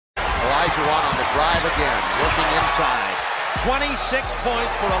Olajuwon on the drive again, working inside. 26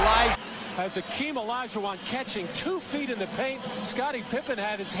 points for Olajuwon. As Hakeem Olajuwon catching 2 feet in the paint, Scottie Pippen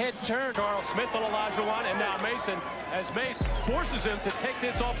had his head turned. Charles Smith and Olajuwon, and now Mason, as Mace forces him to take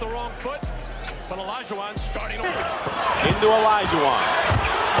this off the wrong foot. But Olajuwon starting into Olajuwon.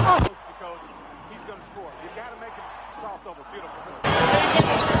 He's going to score. You got to make him soft over. Beautiful.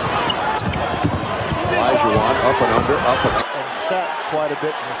 Olajuwon up and under, up and and sat quite a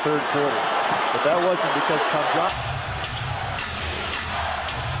bit in the third quarter. But that wasn't because Tom Johnson.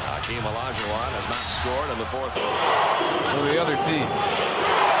 Hakeem Olajuwon has not scored in the fourth. For the other team.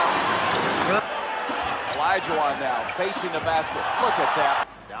 Olajuwon now facing the basket. Look at that.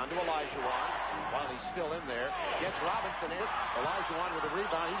 Down to Olajuwon while he's still in there. Gets Robinson in. Olajuwon with a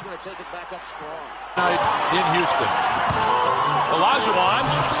rebound. He's going to take it back up strong. In Houston. Olajuwon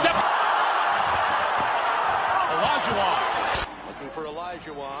step. Olajuwon Looking for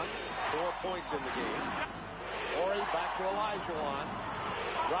Olajuwon. 4 points in the game. Horry back to Olajuwon.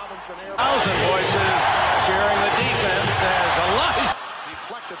 Robinson air. 1,000 voices cheering the defense as Olajuwon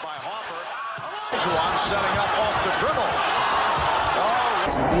Deflected by Hoffer. Olajuwon setting up off the dribble.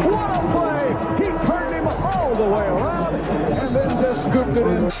 What a play! He turned him all the way around and then just scooped it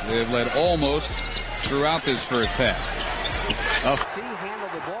in. They've led almost throughout this first half. He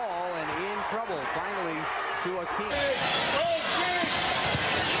handled the ball and in trouble. Finally to Hakeem.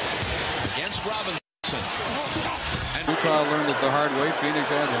 Against Robinson. And Utah learned it the hard way. Phoenix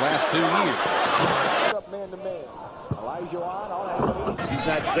has the last 2 years. Up man to man. Olajuwon on that. He's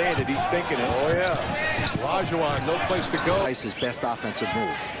not saying it, he's thinking it. Oh yeah. Olajuwon, no place to go. His best offensive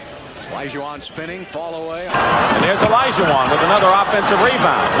move. Olajuwon spinning, fall away. And there's Olajuwon with another offensive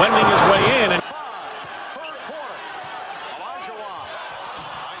rebound. Wending his way in. And Third quarter. Olajuwon.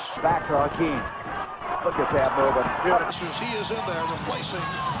 back to Hakeem. Look at that moving. He is in there replacing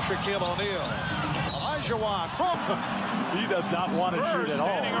Shaquille O'Neal. Olajuwon from. He does not want to shoot at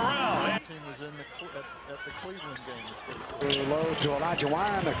all. Team was in at the Cleveland game. Low to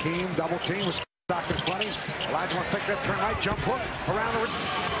Olajuwon. Hakeem double team was knocked in front. Olajuwon picked up, turn right, jump hook around the.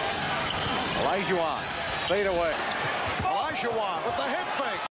 Olajuwon fade away. Olajuwon with the head fake.